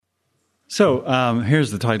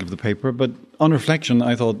Here's the title of the paper, but on reflection,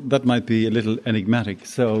 I thought that might be a little enigmatic.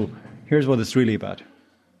 So here's what it's really about.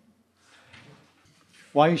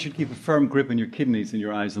 Why you should keep a firm grip on your kidneys and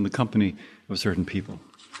your eyes in the company of certain people.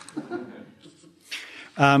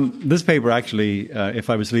 This paper actually, if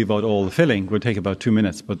I was to leave out all the filling, would take about 2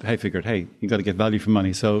 minutes. But I figured, hey, you've got to get value for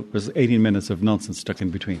money. So there's 18 minutes of nonsense stuck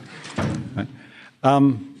in between. Right?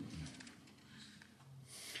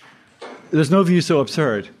 There's no view so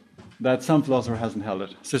absurd that some philosopher hasn't held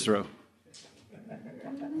it. Cicero.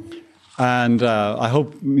 And I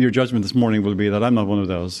hope your judgment this morning will be that I'm not one of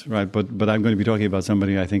those, right? But I'm going to be talking about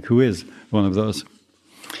somebody, I think, who is one of those.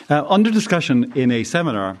 Under discussion in a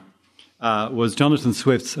seminar was Jonathan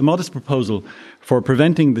Swift's a modest proposal for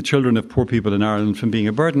preventing the children of poor people in Ireland from being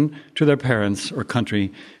a burden to their parents or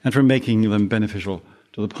country and from making them beneficial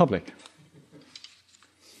to the public.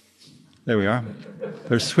 There we are.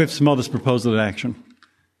 There's Swift's modest proposal in action.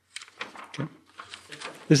 Okay.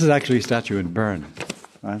 This is actually a statue in Bern.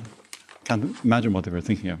 Right? Can't imagine what they were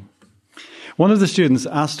thinking of. One of the students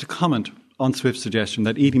asked to comment on Swift's suggestion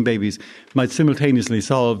that eating babies might simultaneously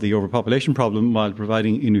solve the overpopulation problem while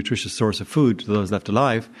providing a nutritious source of food to those left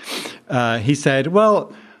alive. He said,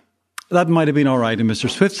 well, that might have been all right in Mr.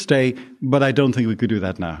 Swift's day, but I don't think we could do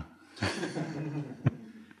that now.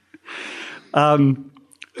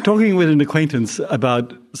 Talking with an acquaintance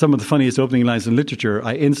about some of the funniest opening lines in literature,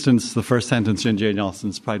 I instanced the first sentence in Jane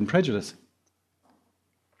Austen's Pride and Prejudice.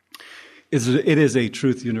 It is a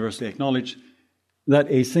truth universally acknowledged that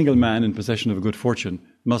a single man in possession of a good fortune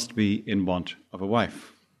must be in want of a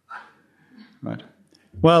wife. Right?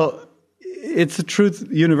 Well, it's a truth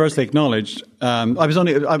universally acknowledged. I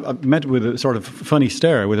met with a sort of funny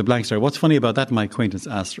stare, with a blank stare. What's funny about that, my acquaintance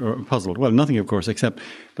asked, or puzzled? Well, nothing, of course, except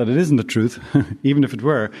that it isn't the truth. Even if it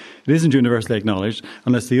were, it isn't universally acknowledged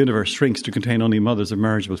unless the universe shrinks to contain only mothers of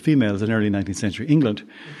marriageable females in early 19th century England.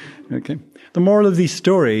 Okay. The moral of these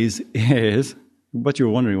stories is, but you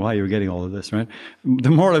were wondering why you were getting all of this, right? The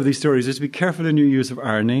moral of these stories is to be careful in your use of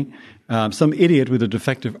irony. Some idiot with a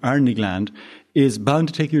defective irony gland is bound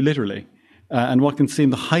to take you literally. And what can seem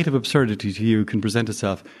the height of absurdity to you can present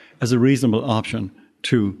itself as a reasonable option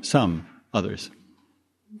to some others.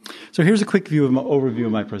 So here's a quick overview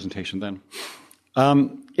of my presentation then.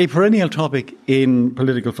 A perennial topic in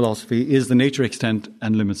political philosophy is the nature, extent,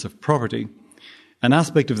 and limits of property. An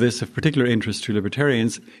aspect of this of particular interest to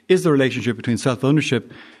libertarians is the relationship between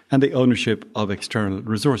self-ownership and the ownership of external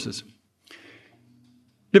resources.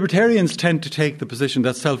 Libertarians tend to take the position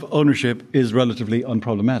that self-ownership is relatively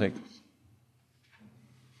unproblematic.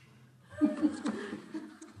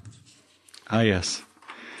 Yes.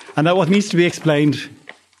 And that what needs to be explained,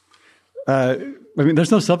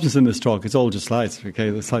 there's no substance in this talk, it's all just slides,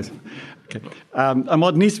 okay? The slides. Okay. And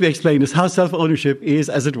what needs to be explained is how self-ownership is,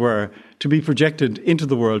 as it were, to be projected into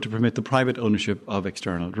the world to permit the private ownership of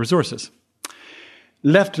external resources.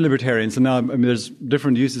 Left libertarians, and now there's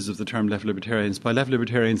different uses of the term left libertarians. By left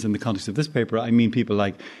libertarians in the context of this paper, I mean people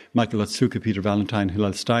like Michael Otsuka, Peter Valentine,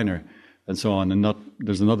 Hillel Steiner, and so on. And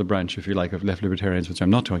there's another branch, if you like, of left libertarians, which I'm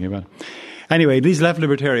not talking about. Anyway, these left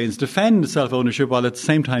libertarians defend self-ownership while at the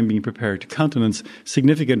same time being prepared to countenance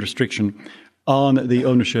significant restriction on the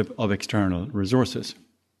ownership of external resources.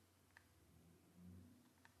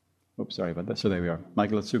 Oops, sorry about that. So there we are.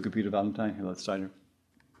 Michael Otsuka, Peter Valentine, Hillel Steiner.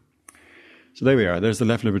 So there we are. There's the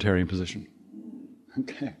left libertarian position.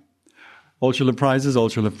 Okay. All shall have prizes, all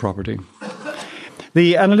shall have property.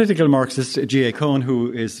 The analytical Marxist, G.A. Cohen,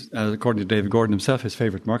 who is, according to David Gordon himself, his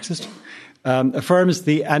favourite Marxist, affirms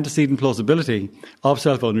the antecedent plausibility of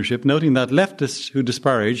self-ownership, noting that leftists who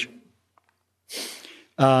disparage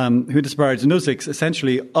Nozick's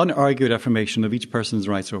essentially unargued affirmation of each person's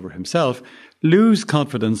rights over himself lose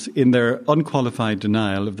confidence in their unqualified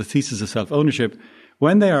denial of the thesis of self-ownership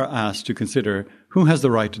when they are asked to consider who has the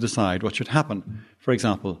right to decide what should happen, for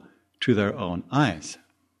example, to their own eyes.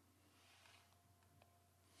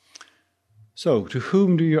 So, to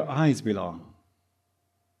whom do your eyes belong?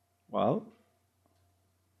 Well,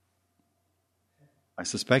 I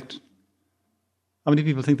suspect. How many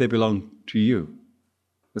people think they belong to you?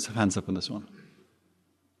 Let's have hands up on this one.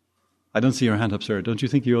 I don't see your hand up, sir. Don't you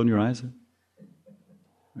think you own your eyes?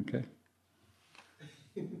 Okay.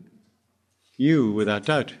 You, without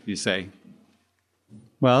doubt, you say.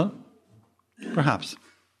 Well, perhaps.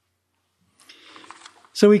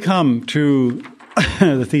 So we come to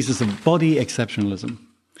the thesis of body exceptionalism.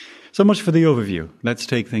 So much for the overview. Let's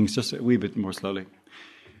take things just a wee bit more slowly.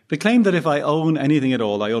 The claim that if I own anything at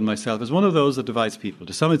all, I own myself is one of those that divides people.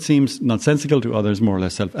 To some it seems nonsensical, to others more or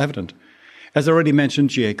less self-evident. As I already mentioned,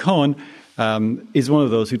 G.A. Cohen is one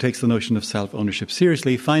of those who takes the notion of self-ownership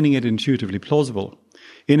seriously, finding it intuitively plausible.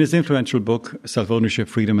 In his influential book, Self-Ownership,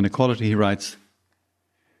 Freedom and Equality, he writes,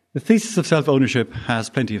 "The thesis of self-ownership has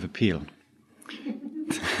plenty of appeal."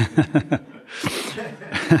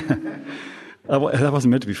 That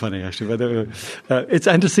wasn't meant to be funny, actually. But its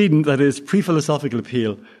antecedent, that is, pre-philosophical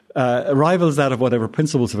appeal, rivals that of whatever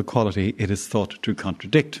principles of equality it is thought to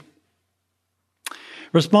contradict.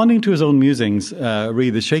 Responding to his own musings,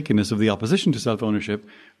 read the shakiness of the opposition to self-ownership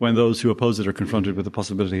when those who oppose it are confronted with the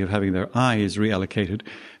possibility of having their eyes reallocated.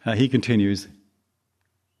 He continues,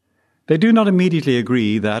 "They do not immediately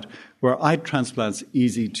agree that, were eye transplants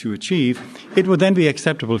easy to achieve, it would then be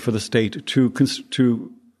acceptable for the state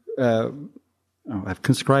I've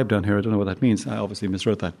conscribed down here, I don't know what that means, I obviously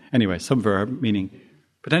miswrote that. Anyway, some verb meaning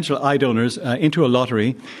potential eye donors into a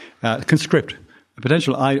lottery, conscript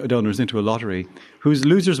potential eye donors into a lottery, whose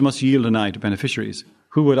losers must yield an eye to beneficiaries,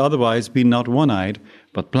 who would otherwise be not one-eyed,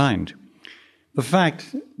 but blind. The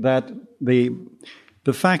fact that they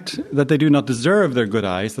do not deserve their good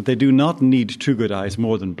eyes, that they do not need two good eyes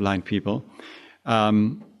more than blind people,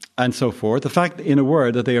 and so forth, the fact, in a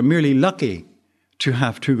word, that they are merely lucky to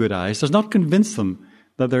have two good eyes, does not convince them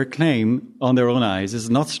that their claim on their own eyes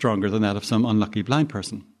is not stronger than that of some unlucky blind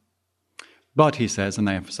person. But, he says, and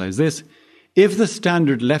I emphasize this, if the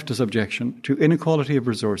standard leftist objection to inequality of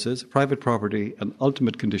resources, private property, and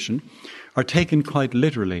ultimate condition are taken quite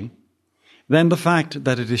literally, then the fact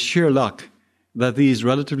that it is sheer luck that these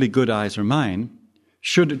relatively good eyes are mine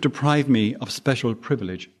should deprive me of special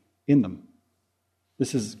privilege in them."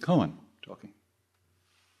 This is Cohen talking.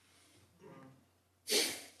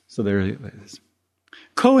 So there it is.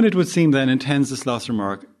 Cohen, it would seem then, intends this last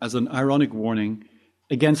remark as an ironic warning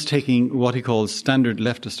against taking what he calls standard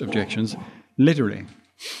leftist objections literally.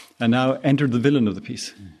 And now entered the villain of the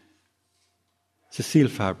piece, Cécile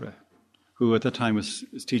Fabre, who at that time was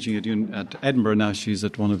teaching at Edinburgh. Now she's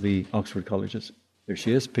at one of the Oxford colleges. There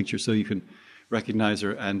she is, picture, so you can recognize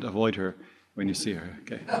her and avoid her when you see her.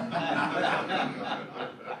 Okay.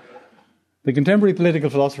 The contemporary political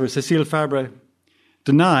philosopher Cécile Fabre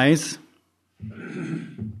denies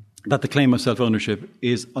that the claim of self-ownership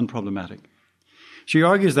is unproblematic. She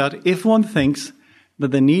argues that if one thinks that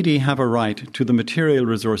the needy have a right to the material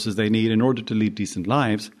resources they need in order to lead decent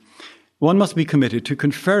lives, one must be committed to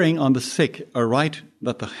conferring on the sick a right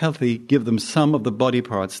that the healthy give them some of the body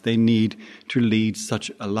parts they need to lead such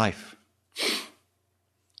a life.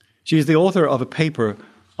 She is the author of a paper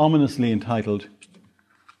ominously entitled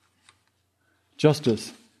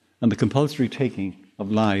 "Justice and the Compulsory Taking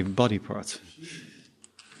of Live Body Parts."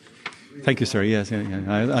 Thank you, sir. Yes,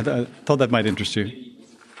 I thought that might interest you.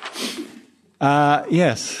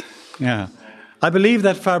 Yes, yeah. I believe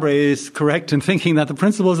that Fabre is correct in thinking that the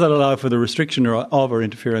principles that allow for the restriction of or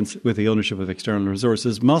interference with the ownership of external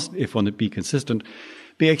resources must, if one be consistent,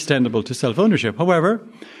 be extendable to self-ownership. However,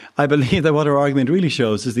 I believe that what her argument really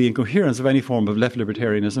shows is the incoherence of any form of left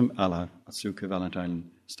libertarianism, a la Atsuka, Valentine,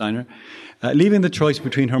 Steiner, leaving the choice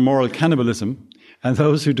between her moral cannibalism and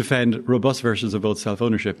those who defend robust versions of both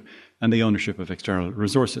self-ownership and the ownership of external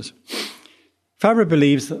resources. Fabre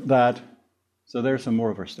believes that, so there's some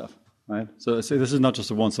more of her stuff, right? So this is not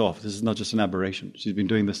just a once-off. This is not just an aberration. She's been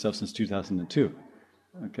doing this stuff since 2002.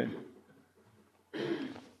 Okay.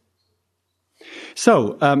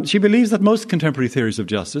 So, she believes that most contemporary theories of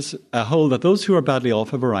justice hold that those who are badly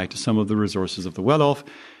off have a right to some of the resources of the well-off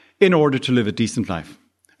in order to live a decent life.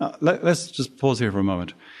 Let's just pause here for a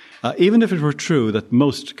moment. Even if it were true that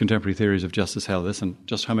most contemporary theories of justice held this, and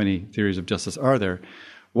just how many theories of justice are there,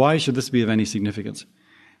 why should this be of any significance?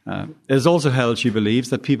 It is also held, she believes,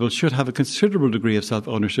 that people should have a considerable degree of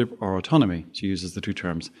self-ownership or autonomy. She uses the two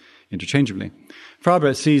terms interchangeably.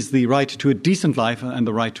 Fabre sees the right to a decent life and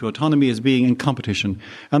the right to autonomy as being in competition,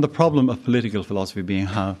 and the problem of political philosophy being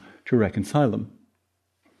how to reconcile them.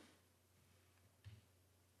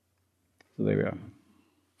 So there we are.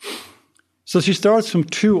 So she starts from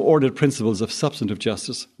two ordered principles of substantive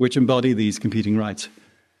justice, which embody these competing rights.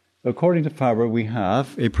 According to Fabre, we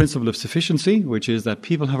have a principle of sufficiency, which is that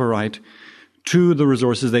people have a right to the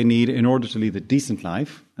resources they need in order to lead a decent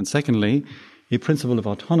life. And secondly, a principle of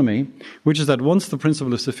autonomy, which is that once the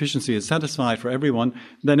principle of sufficiency is satisfied for everyone,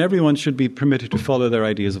 then everyone should be permitted to follow their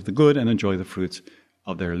ideas of the good and enjoy the fruits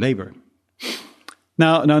of their labour.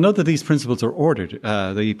 Now note that these principles are ordered.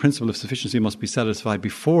 The principle of sufficiency must be satisfied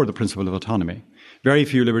before the principle of autonomy. Very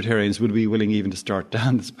few libertarians would be willing even to start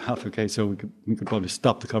down this path, okay, so we could probably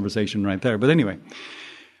stop the conversation right there. But anyway,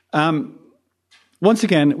 once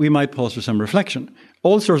again, we might pause for some reflection.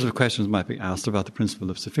 All sorts of questions might be asked about the principle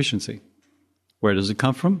of sufficiency. Where does it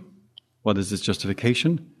come from? What is its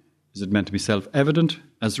justification? Is it meant to be self-evident?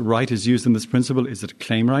 As right is used in this principle, is it a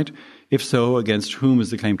claim right? If so, against whom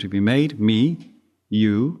is the claim to be made? Me,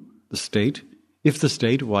 you, the state. If the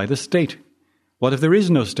state, why the state? What if there is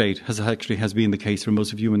no state, as actually has been the case for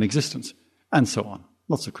most of human existence? And so on.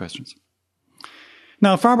 Lots of questions.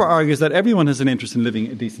 Now, Farber argues that everyone has an interest in living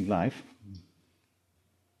a decent life.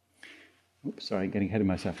 Oops, sorry, getting ahead of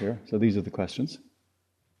myself here. So these are the questions.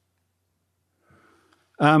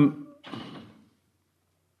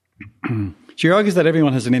 She argues that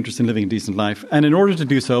everyone has an interest in living a decent life, and in order to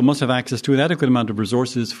do so, must have access to an adequate amount of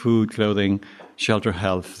resources, food, clothing, shelter,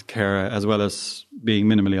 health, care, as well as being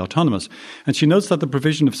minimally autonomous. And she notes that the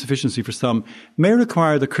provision of sufficiency for some may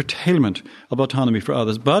require the curtailment of autonomy for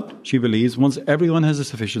others, but she believes once everyone has a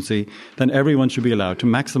sufficiency, then everyone should be allowed to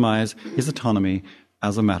maximize his autonomy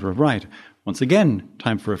as a matter of right. Once again,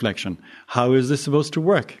 time for reflection. How is this supposed to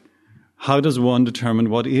work? How does one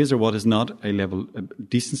determine what is or what is not a level of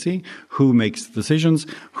decency? Who makes decisions?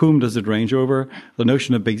 Whom does it range over? The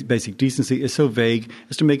notion of basic decency is so vague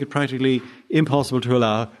as to make it practically impossible to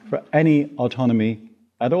allow for any autonomy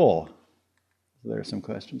at all. So there are some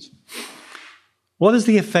questions. What is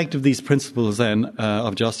the effect of these principles, then,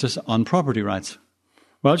 of justice on property rights?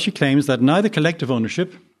 Well, she claims that neither collective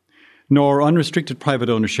ownership nor unrestricted private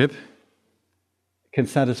ownership can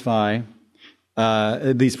satisfy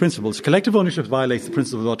these principles. Collective ownership violates the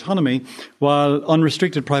principle of autonomy, while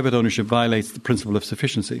unrestricted private ownership violates the principle of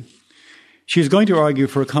sufficiency. She is going to argue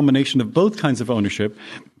for a combination of both kinds of ownership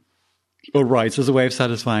or rights as a way of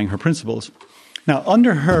satisfying her principles. Now,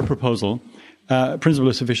 under her proposal, principle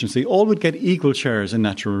of sufficiency, all would get equal shares in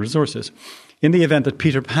natural resources. In the event that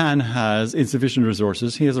Peter Pan has insufficient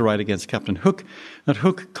resources, he has a right against Captain Hook that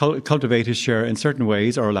Hook cultivate his share in certain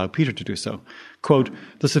ways or allow Peter to do so. Quote,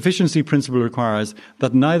 the sufficiency principle requires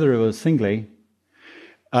that neither of us singly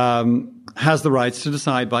has the rights to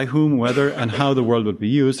decide by whom, whether, and how the world would be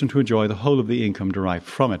used and to enjoy the whole of the income derived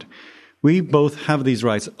from it. We both have these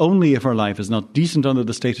rights only if our life is not decent under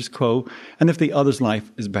the status quo and if the other's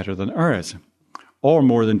life is better than ours, or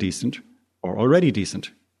more than decent, or already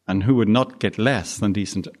decent, and who would not get less than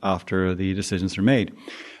decent after the decisions are made.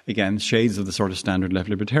 Again, shades of the sort of standard left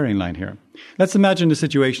libertarian line here. Let's imagine a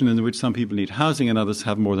situation in which some people need housing and others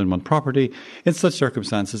have more than one property. In such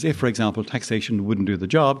circumstances, if, for example, taxation wouldn't do the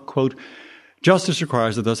job, quote, justice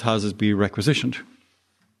requires that those houses be requisitioned.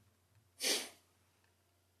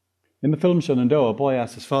 In the film Shenandoah, a boy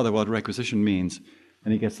asks his father what requisition means,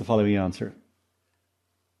 and he gets the following answer.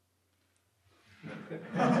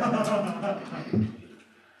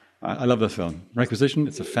 I love that film. Requisition,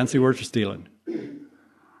 it's a fancy word for stealing.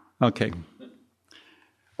 Okay.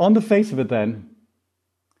 On the face of it then,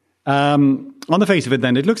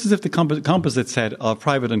 it looks as if the composite set of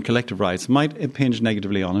private and collective rights might impinge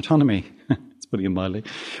negatively on autonomy. It's putting it mildly.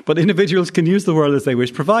 But individuals can use the world as they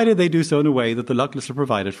wish, provided they do so in a way that the luckless are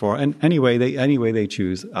provided for, and any way they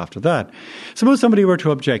choose after that. Suppose somebody were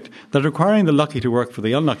to object that requiring the lucky to work for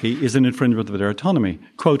the unlucky is an infringement of their autonomy.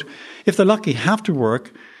 Quote, if the lucky have to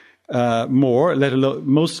work more, let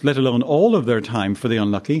alone all of their time for the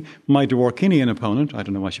unlucky, my Dworkinian opponent, I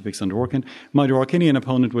don't know why she picks on Dworkin, my Dworkinian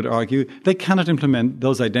opponent would argue they cannot implement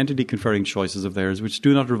those identity-conferring choices of theirs which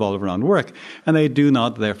do not revolve around work, and they do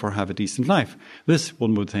not therefore have a decent life. This,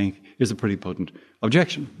 one would think, is a pretty potent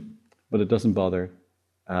objection, but it doesn't bother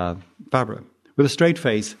Barbara. With a straight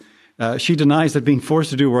face, she denies that being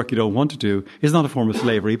forced to do work you don't want to do is not a form of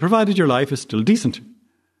slavery, provided your life is still decent.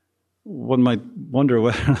 One might wonder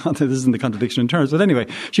whether or not this isn't the contradiction in terms. But anyway,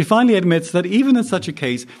 she finally admits that even in such a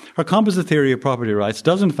case, her composite theory of property rights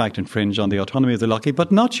does in fact infringe on the autonomy of the lucky,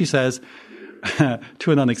 but not, she says,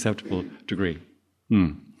 to an unacceptable degree.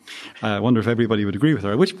 I wonder if everybody would agree with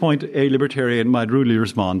her, at which point a libertarian might rudely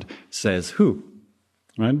respond, says who?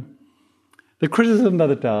 Right? The criticism that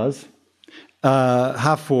it does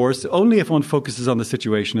have force only if one focuses on the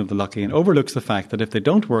situation of the lucky and overlooks the fact that if they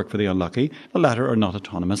don't work for the unlucky, the latter are not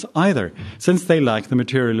autonomous either, since they lack the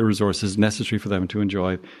material resources necessary for them to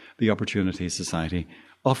enjoy the opportunities society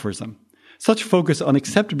offers them. Such focus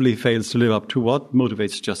unacceptably fails to live up to what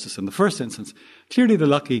motivates justice in the first instance. Clearly, the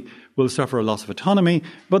lucky will suffer a loss of autonomy,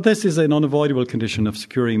 but this is an unavoidable condition of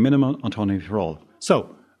securing minimum autonomy for all.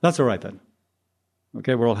 So, that's all right then.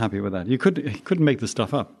 Okay, we're all happy with that. You couldn't make this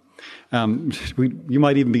stuff up. You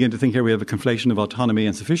might even begin to think here we have a conflation of autonomy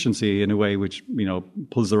and sufficiency in a way which,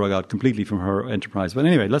 pulls the rug out completely from her enterprise. But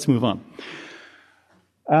anyway, let's move on.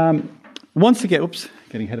 Once again,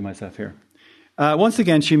 getting ahead of myself here. Once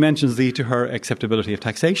again, she mentions to her acceptability of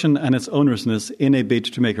taxation and its onerousness in a bid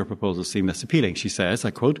to make her proposal seem less appealing. She says,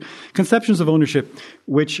 I quote, conceptions of ownership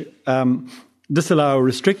which disallow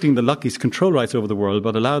restricting the lucky's control rights over the world,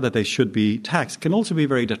 but allow that they should be taxed, can also be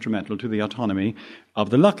very detrimental to the autonomy of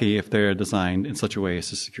the lucky if they're designed in such a way as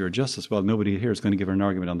to secure justice. Well, nobody here is going to give her an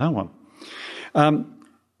argument on that one.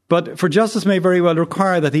 But for justice may very well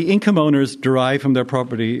require that the income owners derived from their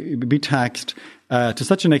property be taxed to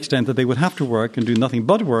such an extent that they would have to work and do nothing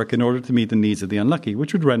but work in order to meet the needs of the unlucky,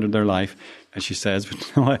 which would render their life, as she says,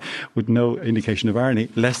 with no indication of irony,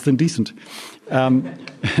 less than decent.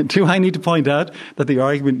 Do I need to point out that the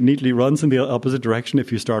argument neatly runs in the opposite direction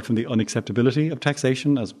if you start from the unacceptability of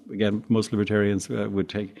taxation, as, again, most libertarians would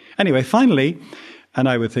take? Anyway, finally, and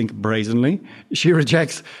I would think brazenly, she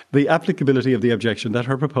rejects the applicability of the objection that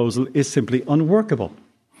her proposal is simply unworkable.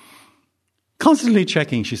 Constantly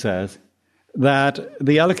checking, she says, that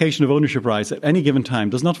the allocation of ownership rights at any given time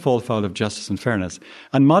does not fall foul of justice and fairness,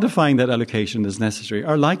 and modifying that allocation as necessary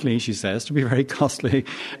are likely, she says, to be very costly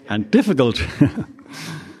and difficult.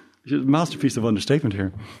 Masterpiece of understatement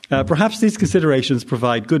here. Perhaps these considerations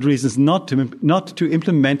provide good reasons not to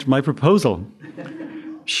implement my proposal.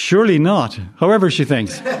 Surely not. However, she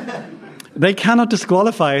thinks, they cannot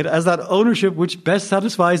disqualify it as that ownership which best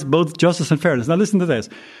satisfies both justice and fairness. Now listen to this.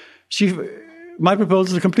 My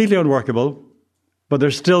proposals are completely unworkable, but they're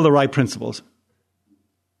still the right principles.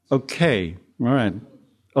 Okay, all right.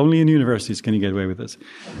 Only in universities can you get away with this.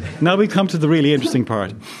 Now we come to the really interesting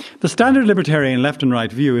part. The standard libertarian left and right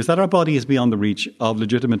view is that our body is beyond the reach of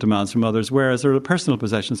legitimate demands from others, whereas our personal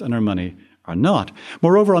possessions and our money are not.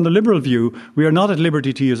 Moreover, on the liberal view, we are not at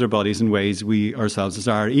liberty to use our bodies in ways we ourselves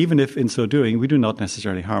desire, even if in so doing we do not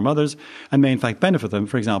necessarily harm others and may in fact benefit them,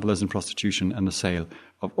 for example, as in prostitution and the sale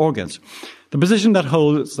of organs. The position that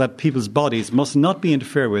holds that people's bodies must not be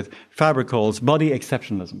interfered with, Faber calls body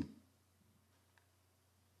exceptionalism.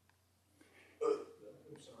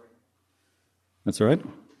 That's all right.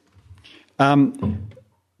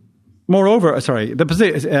 Moreover,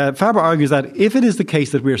 Faber argues that if it is the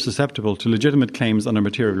case that we are susceptible to legitimate claims on our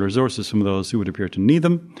material resources from those who would appear to need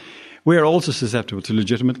them, we are also susceptible to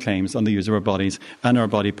legitimate claims on the use of our bodies and our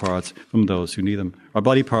body parts from those who need them. Our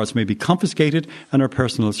body parts may be confiscated and our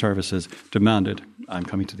personal services demanded. I'm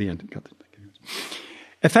coming to the end.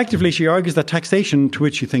 Effectively, she argues that taxation, to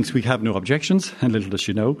which she thinks we have no objections, and little does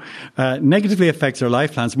she know, negatively affects our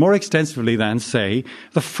life plans more extensively than, say,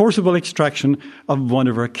 the forcible extraction of one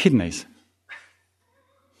of our kidneys.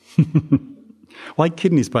 Why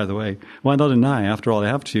kidneys, by the way? Why not an eye? After all, I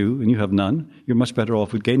have two, and you have none. You're much better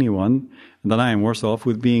off with gaining one, than I am worse off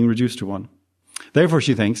with being reduced to one. Therefore,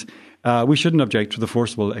 she thinks, we shouldn't object to the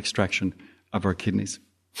forcible extraction of our kidneys.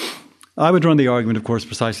 I would run the argument, of course,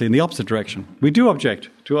 precisely in the opposite direction. We do object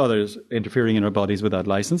to others interfering in our bodies without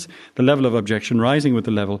license, the level of objection rising with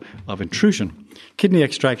the level of intrusion. Kidney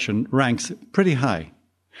extraction ranks pretty high.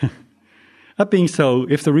 That being so,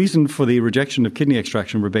 if the reason for the rejection of kidney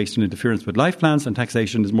extraction were based on interference with life plans and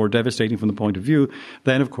taxation is more devastating from the point of view,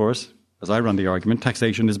 then, of course, as I run the argument,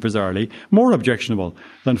 taxation is bizarrely more objectionable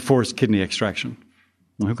than forced kidney extraction.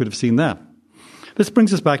 Well, who could have seen that? This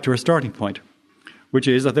brings us back to our starting point, which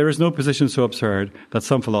is that there is no position so absurd that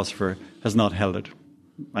some philosopher has not held it.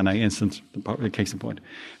 And I instant the case in point.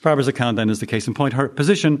 Faber's account then is the case in point. Her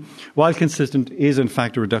position, while consistent, is in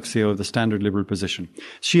fact a reductio of the standard liberal position.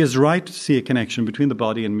 She is right to see a connection between the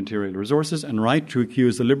body and material resources and right to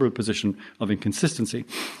accuse the liberal position of inconsistency.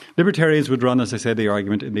 Libertarians would run, as I said, the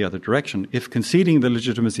argument in the other direction. If conceding the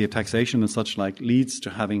legitimacy of taxation and such like leads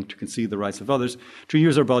to having to concede the rights of others to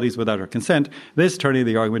use our bodies without our consent, this, turning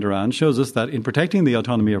the argument around, shows us that in protecting the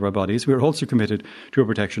autonomy of our bodies, we are also committed to a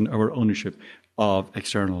protection of our ownership of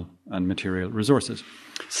external and material resources.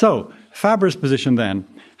 So, Faber's position then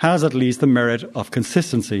has at least the merit of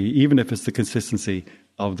consistency, even if it's the consistency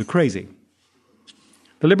of the crazy.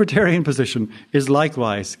 The libertarian position is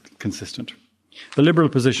likewise consistent. The liberal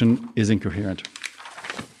position is incoherent.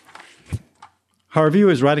 Her view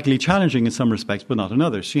is radically challenging in some respects, but not in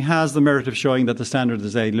others. She has the merit of showing that the standard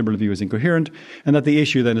as a liberal view is incoherent, and that the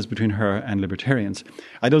issue then is between her and libertarians.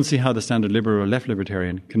 I don't see how the standard liberal or left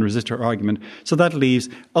libertarian can resist her argument, so that leaves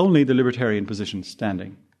only the libertarian position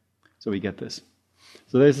standing. So we get this.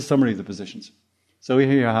 So there's a summary of the positions. So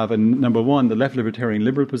here you have, number one, the left libertarian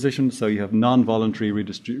liberal position, so you have non-voluntary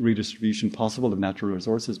redistribution possible of natural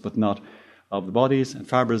resources, but not of the bodies, and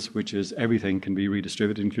Faber's, which is everything can be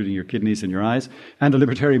redistributed, including your kidneys and your eyes. And the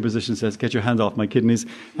libertarian position says, get your hands off my kidneys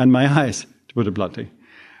and my eyes, to put it bluntly.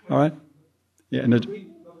 All right? Yeah. And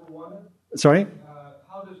sorry?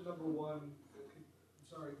 How does number one...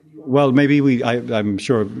 Sorry, can you... Well, maybe I'm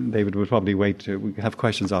sure David would probably wait we have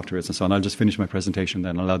questions afterwards and so on. I'll just finish my presentation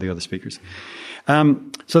then, allow the other speakers.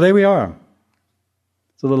 So there we are.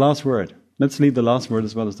 So the last word. Let's leave the last word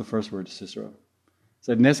as well as the first word to Cicero.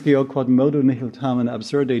 Sed nescio quod modo nihil tamen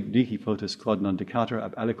absurde dici potus quod non dicatur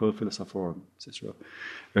ab aliquo philosophorum, Cicero.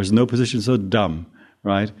 There's no position so dumb,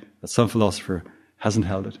 right, that some philosopher hasn't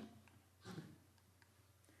held it.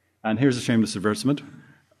 And here's a shameless advertisement.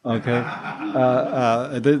 Okay, my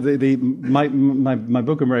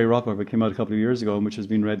book on Murray Rothbard came out a couple of years ago, which has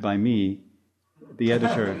been read by me, the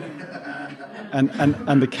editor,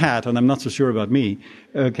 and the cat, and I'm not so sure about me.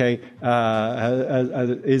 Okay,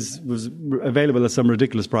 was available at some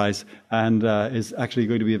ridiculous price, and is actually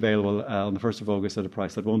going to be available on the 1st of August at a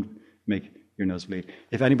price that won't make your nose bleed.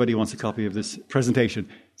 If anybody wants a copy of this presentation,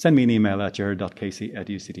 send me an email at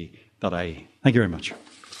jared.casey@ucd.ie. Thank you very much.